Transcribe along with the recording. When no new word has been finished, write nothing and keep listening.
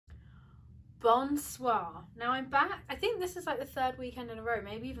Bonsoir. Now I'm back. I think this is like the third weekend in a row,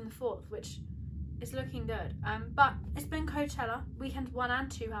 maybe even the fourth, which is looking good. But it's been Coachella. Weekend 1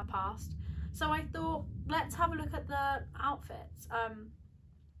 and 2 have passed. So I thought, let's have a look at the outfits.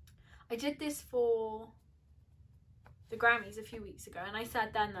 I did this for the Grammys a few weeks ago, and I said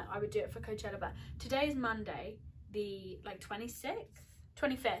then that I would do it for Coachella, but today is Monday, the 26th,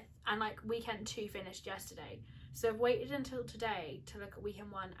 25th, and like weekend 2 finished yesterday. So I've waited until today to look at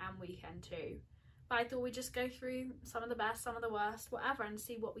weekend 1 and weekend 2. But I thought we'd just go through some of the best, some of the worst, whatever, and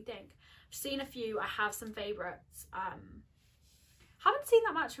see what we think. I've seen a few, I have some favourites. Haven't seen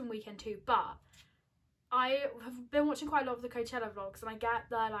that much from weekend 2, but I have been watching quite a lot of the Coachella vlogs, and I get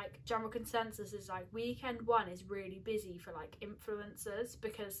the like general consensus is like weekend 1 is really busy for like influencers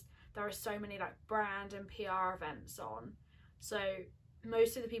because there are so many like brand and PR events on. So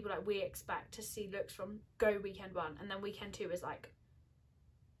most of the people like we expect to see looks from go weekend 1, and then weekend 2 is like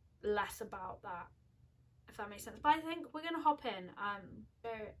less about that, if that makes sense. But I think we're gonna hop in. So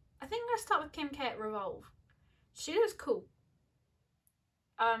I think let's start with Kim K at Revolve. She looks cool.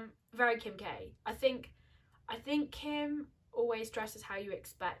 Very Kim K. I think Kim always dresses how you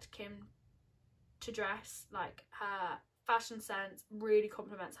expect Kim to dress. Like her fashion sense really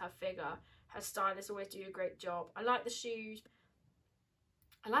complements her figure. Her stylists always do a great job. I like the shoes.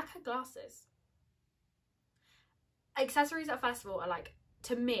 I like her glasses. Accessories at a festival are like,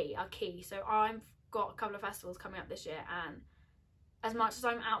 to me, are key. So I've got a couple of festivals coming up this year, and as much as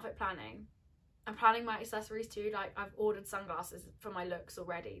I'm outfit planning, I'm planning my accessories too. Like I've ordered sunglasses for my looks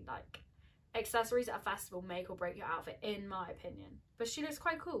already. Like accessories at a festival make or break your outfit, in my opinion. But she looks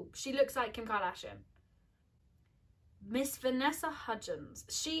quite cool. She looks like Kim Kardashian. Miss Vanessa Hudgens.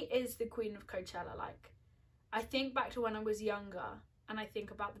 She is the queen of Coachella. Like I think back to when I was younger, and I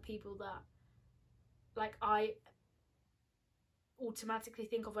think about the people that like I automatically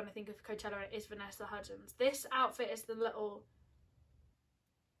think of when I think of Coachella, and it is Vanessa Hudgens. This outfit is the little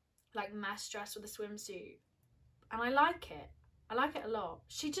like mesh dress with a swimsuit, and I like it. I like it a lot.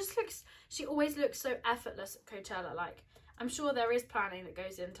 She always looks so effortless at Coachella. Like I'm sure there is planning that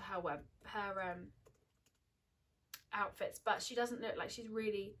goes into her outfits, but she doesn't look like she's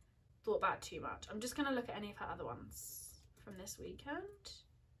really thought about too much. I'm just gonna look at any of her other ones from this weekend.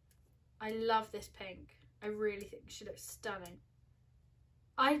 I love this pink. I really think she looks stunning.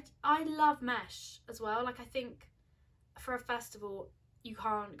 I love mesh as well. Like I think for a festival you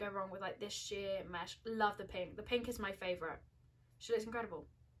can't go wrong with like this sheer mesh. Love the pink. The pink is my favourite. She looks incredible.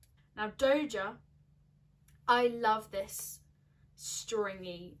 Now Doja, I love this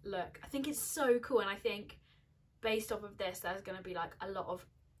stringy look. I think it's so cool, and I think based off of this there's going to be like a lot of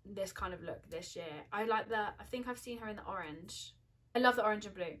this kind of look this year. I think I've seen her in the orange. I love the orange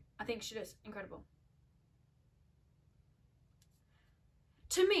and blue. I think she looks incredible.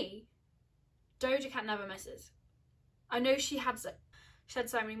 To me, Doja Cat never misses. I know she had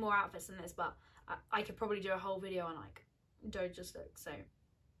so many more outfits than this, but I could probably do a whole video on like Doja's look. So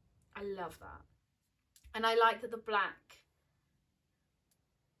I love that. And I like that the black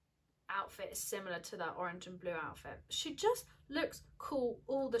outfit is similar to that orange and blue outfit. She just looks cool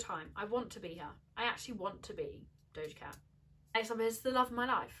all the time. I want to be her. I actually want to be Doja Cat. Next up is the love of my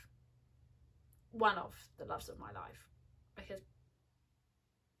life. One of the loves of my life, because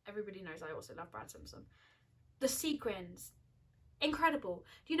everybody knows I also love Brad Simpson. The sequins, incredible.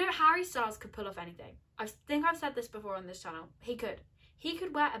 Do you know Harry Styles could pull off anything? I think I've said this before on this channel. He could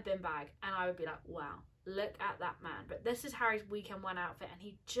wear a bin bag and I would be like, wow, look at that man. But this is Harry's weekend 1 outfit, and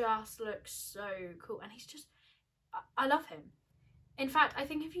he just looks so cool, and he's just, I love him. In fact, I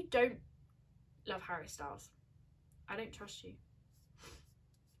think if you don't love Harry Styles, I don't trust you.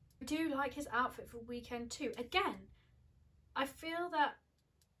 I do like his outfit for weekend 2. Again, I feel that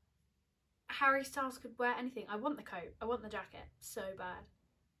Harry Styles could wear anything. I want the coat. I want the jacket so bad.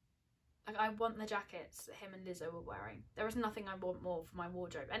 Like I want the jackets that him and Lizzo were wearing. There is nothing I want more for my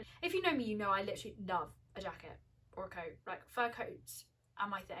wardrobe. And if you know me, you know I literally love a jacket or a coat. Like fur coats are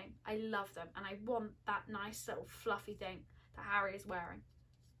my thing. I love them, and I want that nice little fluffy thing that Harry is wearing.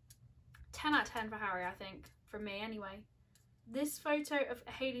 10 out of 10 for Harry, I think, from me anyway. This photo of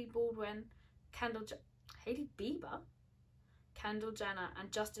Hailey Baldwin, Hailey Bieber, Kendall Jenner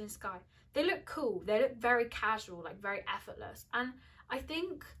and Justin Sky. They look cool. They look very casual, like very effortless. And I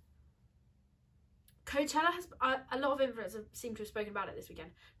think Coachella has, a lot of influencers seem to have spoken about it this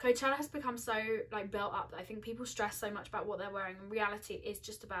weekend. Coachella has become so like built up that I think people stress so much about what they're wearing. In reality, it's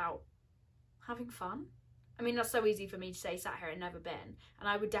just about having fun. I mean, that's so easy for me to say sat here and never been. And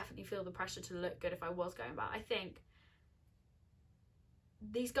I would definitely feel the pressure to look good if I was going, but I think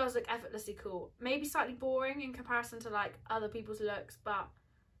these girls look effortlessly cool. Maybe slightly boring in comparison to like other people's looks, but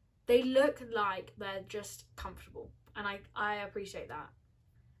they look like they're just comfortable, and I appreciate that.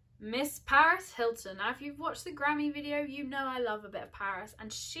 Miss Paris Hilton. Now, if you've watched the Grammy video, you know I love a bit of Paris,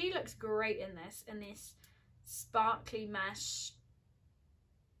 and she looks great in this sparkly mesh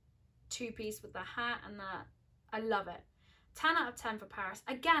two-piece with the hat and that. I love it. 10 out of 10 for Paris.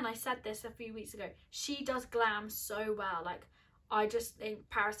 Again, I said this a few weeks ago. She does glam so well. Like, I just think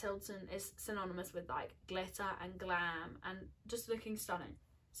Paris Hilton is synonymous with like glitter and glam and just looking stunning.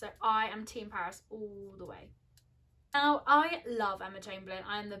 So I am Team Paris all the way. Now, I love Emma Chamberlain.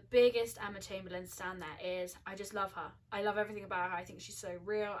 I am the biggest Emma Chamberlain stan there is. I just love her. I love everything about her. I think she's so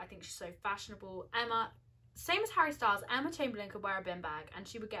real. I think she's so fashionable. Emma, same as Harry Styles, Emma Chamberlain could wear a bin bag and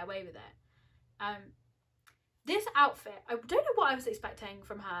she would get away with it. This outfit, I don't know what I was expecting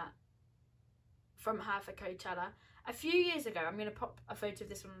from her for Coachella. A few years ago, I'm going to pop a photo of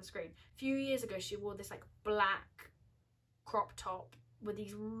this one on the screen. A few years ago, she wore this like black crop top with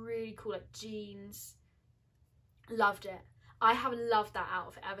these really cool like jeans. Loved it. I have loved that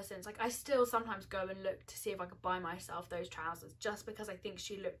outfit ever since. Like, I still sometimes go and look to see if I could buy myself those trousers just because I think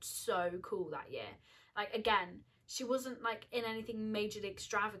she looked so cool that year. Like, again, she wasn't like in anything majorly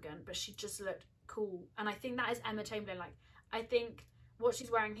extravagant, but she just looked cool. And I think that is Emma Chamberlain. Like, I think what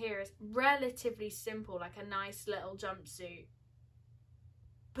she's wearing here is relatively simple, like a nice little jumpsuit,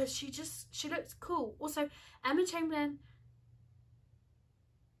 but she looks cool. Also, Emma Chamberlain,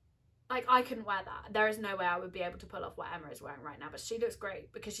 like, I couldn't wear that. There is no way I would be able to pull off what Emma is wearing right now, but she looks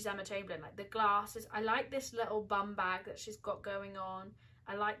great because she's Emma Chamberlain. Like, the glasses, I like this little bum bag that she's got going on.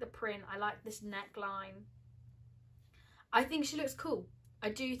 I like the print. I like this neckline. I think she looks cool. I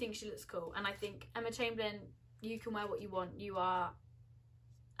do think she looks cool. And I think Emma Chamberlain, you can wear what you want. You are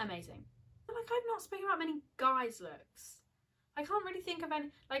amazing. But like, I'm not speaking about many guys' looks. I can't really think of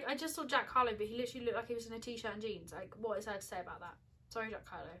any. Like, I just saw Jack Harlow, but he literally looked like he was in a t-shirt and jeans. Like, what is there to say about that? Sorry, Jack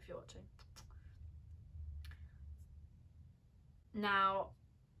Harlow, if you're watching. Now,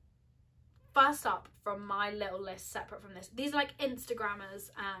 first up from my little list, separate from this, these are like Instagrammers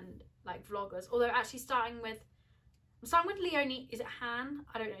and like vloggers. Although actually I'm starting with Leonie. Is it Han?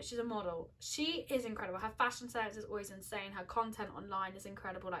 I don't know. She's a model. She is incredible. Her fashion sense is always insane. Her content online is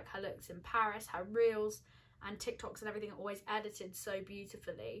incredible. Like, her looks in Paris, her reels and TikToks and everything are always edited so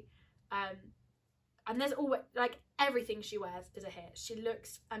beautifully. And there's always, like, everything she wears is a hit. She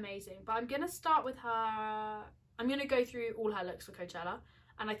looks amazing. But I'm going to start with her. I'm going to go through all her looks for Coachella.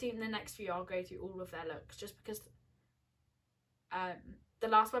 And I think in the next few, I'll go through all of their looks. Just because the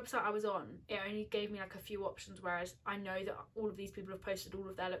last website I was on, it only gave me like a few options. Whereas I know that all of these people have posted all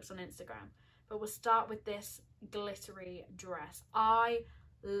of their looks on Instagram. But we'll start with this glittery dress. I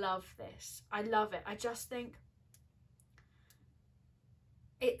love this. I love it. I just think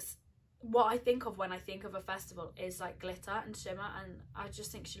it's what I think of when I think of a festival is like glitter and shimmer, and I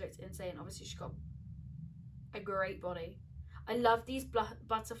just think she looks insane. Obviously, she's got a great body. I love these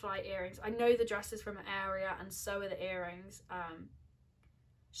butterfly earrings. I know the dress is from Area, and so are the earrings.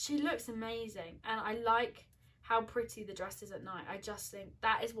 She looks amazing, and I like how pretty the dress is at night. I just think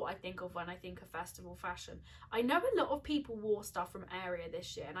that is what I think of when I think of festival fashion. I know a lot of people wore stuff from Area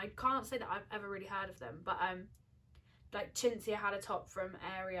this year, and I can't say that I've ever really heard of them, but like Cinzia had a top from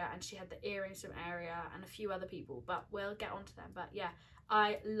Area, and she had the earrings from Area, and a few other people, but we'll get onto them. But yeah,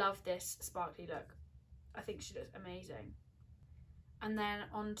 I love this sparkly look. I think she looks amazing. And then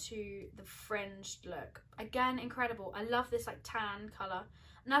onto the fringed look. Again, incredible. I love this like tan colour.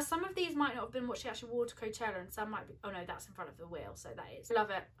 Now, some of these might not have been what she actually wore to Coachella, and some might be, oh no, that's in front of the wheel, so that is. I love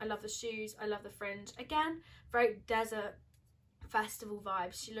it. I love the shoes. I love the fringe. Again, very desert festival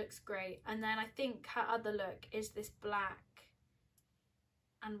vibes. She looks great. And then I think her other look is this black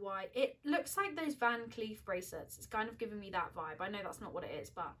and white. It looks like those Van Cleef bracelets. It's kind of giving me that vibe. I know that's not what it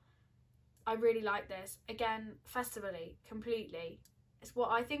is, but I really like this. Again, festivally, completely. It's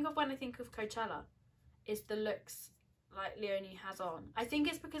what I think of when I think of Coachella, is the looks like Leonie has on. I think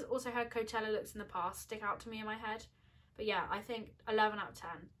it's because also her Coachella looks in the past stick out to me in my head. But yeah, I think 11 out of 10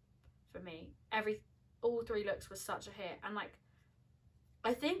 for me. All three looks were such a hit. And like,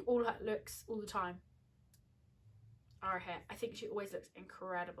 I think all her looks all the time are a hit. I think she always looks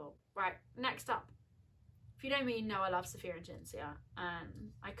incredible. Right, next up. If you know me, you know I love Sophia and Cinzia, and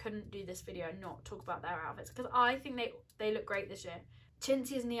I couldn't do this video and not talk about their outfits because I think they look great this year.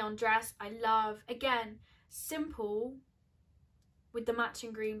 Cinzia's neon dress, I love. Again, simple with the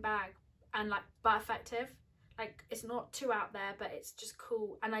matching green bag and like but effective. Like, it's not too out there, but it's just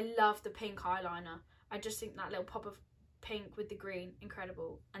cool. And I love the pink eyeliner. I just think that little pop of pink with the green,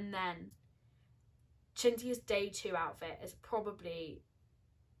 incredible. And then Cinzia's day 2 outfit is probably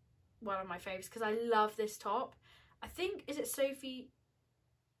one of my favorites because I love this top. I think, is it Sophie?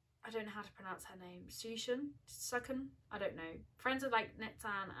 I don't know how to pronounce her name, Sukan, I don't know, friends with like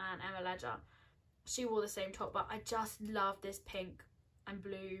Nitsan and Emma Ledger, she wore the same top, but I just love this pink and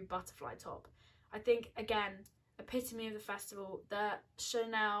blue butterfly top. I think, again, epitome of the festival. The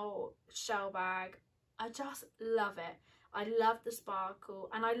Chanel shell bag, I just love it. I love the sparkle,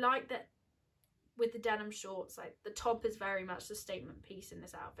 and I like that with the denim shorts, like the top is very much the statement piece in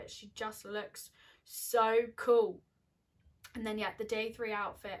this outfit. She just looks so cool. And then, yeah, the day 3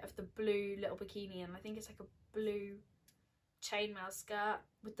 outfit of the blue little bikini, and I think it's like a blue chainmail skirt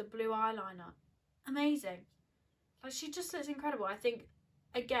with the blue eyeliner. Amazing. Like, she just looks incredible. I think,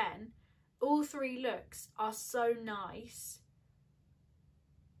 again, all 3 looks are so nice.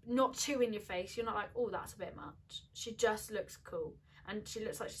 Not too in your face. You're not like, oh, that's a bit much. She just looks cool. And she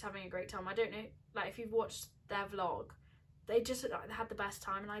looks like she's having a great time. I don't know, like, if you've watched their vlog, they just look like they had the best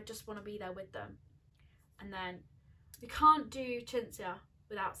time, and I just want to be there with them. And then we can't do Cinzia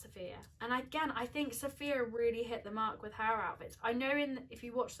without Sophia. And again, I think Sophia really hit the mark with her outfits. I know if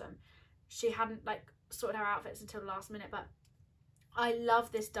you watch them, she hadn't like sorted her outfits until the last minute, but I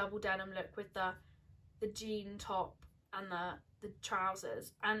love this double denim look with the jean top and the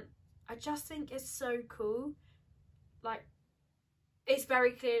trousers, and I just think it's so cool. Like, it's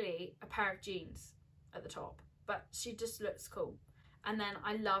very clearly a pair of jeans at the top, but she just looks cool. And then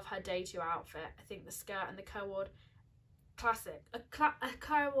I love her day 2 outfit. I think the skirt and the cord, classic. A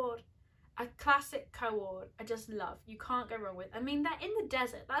classic cord. I just love. You can't go wrong with. I mean, they're in the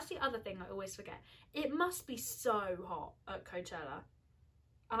desert. That's the other thing I always forget. It must be so hot at Coachella.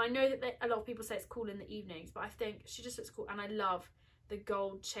 And I know that a lot of people say it's cool in the evenings, but I think she just looks cool. And I love the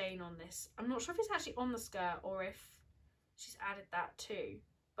gold chain on this. I'm not sure if it's actually on the skirt or if she's added that too,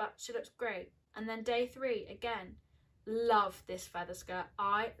 but she looks great. And then day 3, again, love this feather skirt.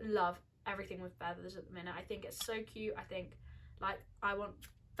 I love everything with feathers at the minute. I think it's so cute. I think, like, I want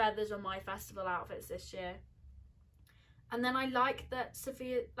feathers on my festival outfits this year. And then I like that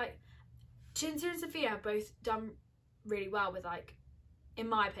Sophia, like, Cinzia and Sophia have both done really well with, like, in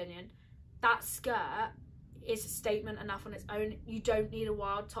my opinion, that skirt is a statement enough on its own. You don't need a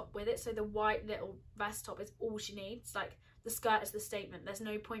wild top with it, so the white little vest top is all she needs. Like, the skirt is the statement. There's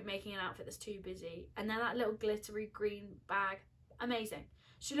no point making an outfit that's too busy. And then that little glittery green bag, amazing.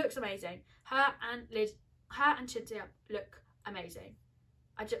 She looks amazing. Her and Cinzia look amazing.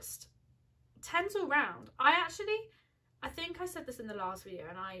 I just, 10s all round. I think I said this in the last video,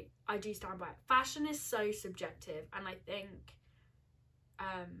 and I do stand by it. Fashion is so subjective, and I think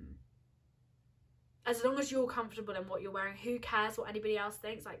as long as you're comfortable in what you're wearing, who cares what anybody else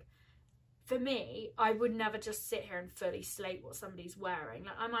thinks? Like, for me, I would never just sit here and fully slate what somebody's wearing.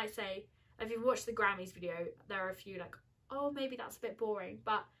 Like, I might say, if you've watched the Grammys video, there are a few like, oh, maybe that's a bit boring,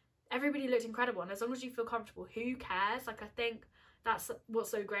 but everybody looked incredible, and as long as you feel comfortable, who cares? Like, I think that's what's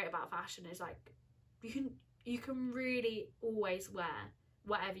so great about fashion, is like, you can really always wear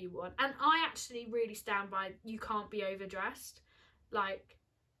whatever you want. And I actually really stand by, you can't be overdressed. Like,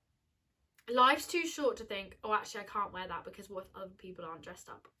 life's too short to think, oh, actually I can't wear that because what if other people aren't dressed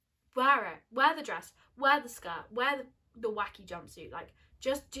up? Wear it. Wear the dress, wear the skirt, wear the wacky jumpsuit. Like,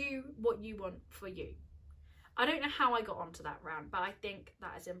 just do what you want for you. I don't know how I got onto that rant, but I think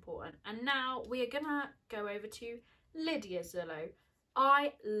that is important. And now we are gonna go over to Lydia Zullo.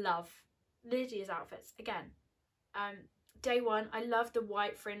 I love Lydia's outfits. Again, day 1, I love the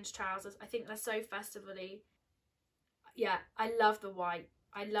white fringe trousers. I think they're so festival-y. Yeah, I love the white.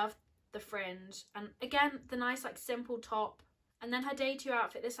 I love the fringe. And again, the nice, like, simple top. And then her day 2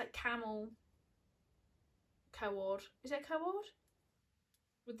 outfit, this, like, camel cord. Is it a cord?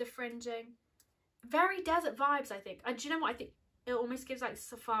 With the fringing. Very desert vibes, I think. And do you know what? I think it almost gives, like,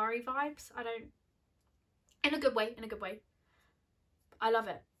 safari vibes. In a good way, I love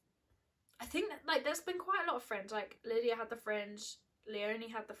it. I think that, like, there's been quite a lot of fringe. Like, Lydia had the fringe, Leonie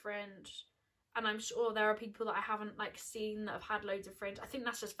had the fringe, and I'm sure there are people that I haven't, like, seen that have had loads of fringe. I think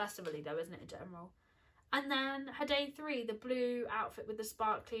that's just festival-y though, isn't it, in general? And then her day 3, the blue outfit with the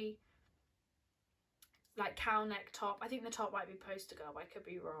sparkly, like, cow neck top. I think the top might be poster girl, but I could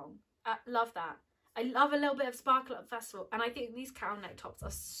be wrong. Love that. I love a little bit of sparkle at the festival, and I think these cow neck tops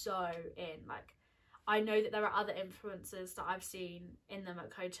are so in. Like, I know that there are other influencers that I've seen in them at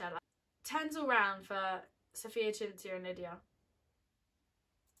Coachella. 10s all round for Sophia, Cinzia and Lydia.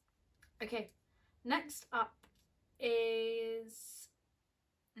 Okay, next up is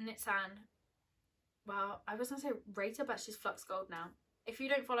Nitsan. Well, I was going to say Rita, but she's Flux Gold now. If you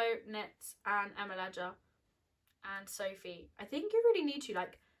don't follow Nits and Emma Ledger and Sophie, I think you really need to.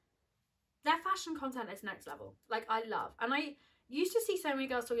 Like, their fashion content is next level. Like, I love. And I used to see so many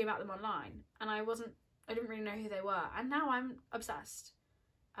girls talking about them online, and I didn't really know who they were. And now I'm obsessed.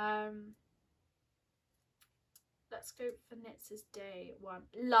 Let's go for Knits' day 1.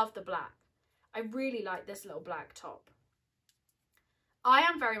 Love the black. I really like this little black top. I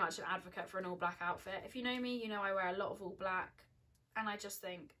am very much an advocate for an all black outfit. If you know me, you know I wear a lot of all black, and I just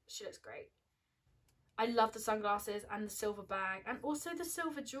think she looks great. I love the sunglasses and the silver bag, and also the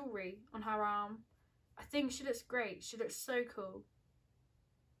silver jewellery on her arm. I think she looks great. She looks so cool.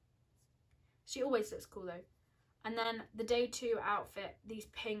 She always looks cool though. And then the day 2 outfit, these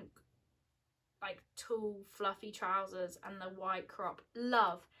pink, like tall, fluffy trousers and the white crop.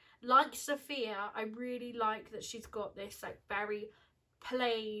 Love. Like Sophia, I really like that she's got this like very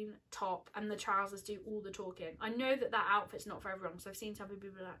plain top and the trousers do all the talking. I know that that outfit's not for everyone, so I've seen some people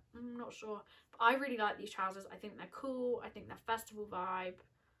be like, I'm not sure, but I really like these trousers. I think they're cool. I think they're festival vibe.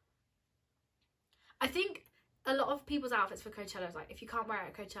 I think a lot of people's outfits for Coachella is like, if you can't wear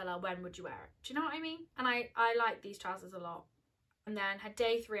it at Coachella, when would you wear it? Do you know what I mean? And I like these trousers a lot. And then her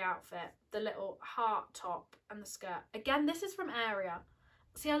day 3 outfit, the little heart top and the skirt. Again, this is from Area.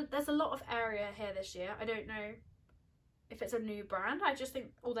 See, there's a lot of Area here this year. I don't know if it's a new brand. I just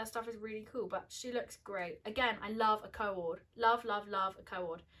think all their stuff is really cool, but she looks great. Again, I love a co-ord. Love, love, love a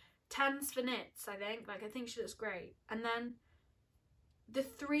co-ord. 10s for Knits, I think. Like, I think she looks great. And then the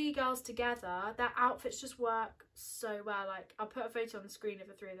 3 girls together, their outfits just work so well. Like, I'll put a photo on the screen of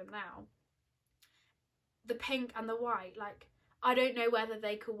the 3 of them now. The pink and the white, like, I don't know whether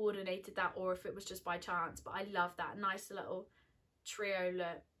they coordinated that or if it was just by chance, but I love that nice little trio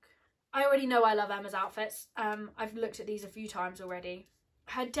look. I already know I love Emma's outfits. I've looked at these a few times already.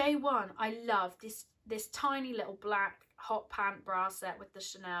 Her day 1, I love this tiny little black hot pant bra set with the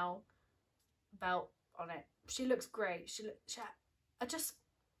Chanel belt on it. She looks great. I just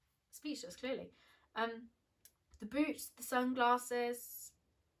speechless, clearly. The boots, the sunglasses,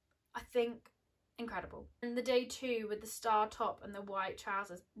 I think incredible. And the day 2 with the star top and the white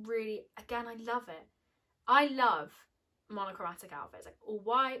trousers, really, again, I love it. I love monochromatic outfits, like all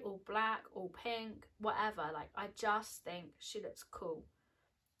white, all black, all pink, whatever. Like, I just think she looks cool.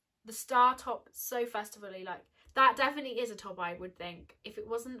 The star top, so festivally, like, that definitely is a top I would think. If it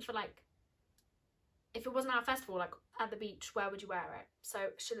wasn't for like, if it wasn't at a festival, like at the beach, where would you wear it? So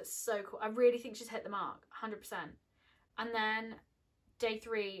she looks so cool. I really think she's hit the mark, 100%. And then day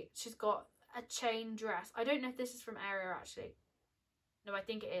 3, she's got a chain dress. I don't know if this is from Area actually. No, I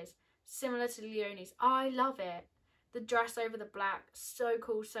think it is. Similar to Leonie's. I love it. The dress over the black, so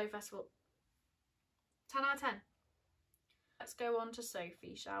cool, so festival. 10 out of 10. Let's go on to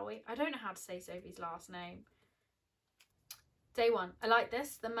Sophie, shall we? I don't know how to say Sophie's last name. Day 1. I like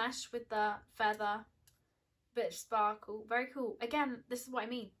this. The mesh with the feather. Bit of sparkle. Very cool. Again, this is what I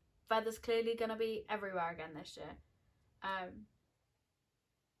mean. Feather's clearly going to be everywhere again this year.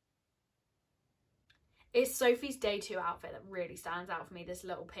 It's Sophie's day 2 outfit that really stands out for me. This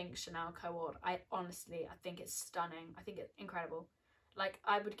little pink Chanel co-ord. I think it's stunning. I think it's incredible. Like,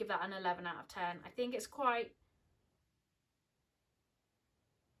 I would give that an 11 out of 10. I think it's quite...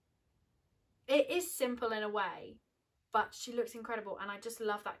 It is simple in a way, but she looks incredible. And I just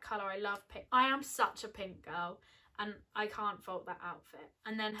love that colour. I love pink. I am such a pink girl, and I can't fault that outfit.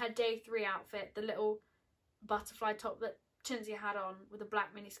 And then her day 3 outfit, the little butterfly top that Chinzia had on with a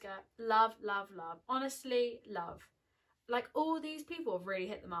black mini skirt. Love, love, love. Honestly, love. Like, all these people have really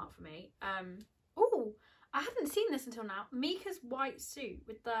hit the mark for me. Oh, I hadn't seen this until now. Mika's white suit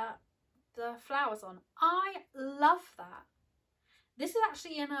with the flowers on. I love that. This is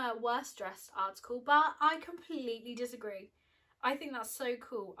actually in a worst dressed article, but I completely disagree. I think that's so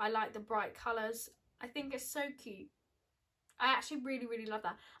cool. I like the bright colours. I think it's so cute. I actually really, really love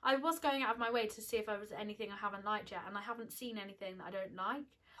that. I was going out of my way to see if there was anything I haven't liked yet, and I haven't seen anything that I don't like.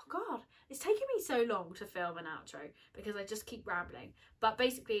 Oh God, it's taking me so long to film an outro because I just keep rambling. But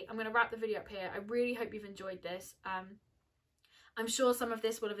basically, I'm going to wrap the video up here. I really hope you've enjoyed this. I'm sure some of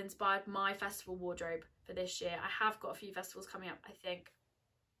this will have inspired my festival wardrobe for this year. I have got a few festivals coming up, I think.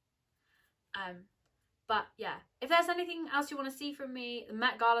 But yeah, if there's anything else you want to see from me, the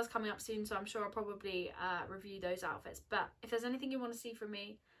Met Gala's coming up soon, so I'm sure I'll probably review those outfits. But if there's anything you want to see from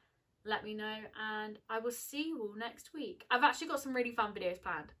me, let me know, and I will see you all next week. I've actually got some really fun videos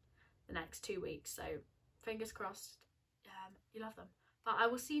planned the next 2 weeks, so fingers crossed you love them. But I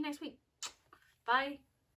will see you next week. Bye.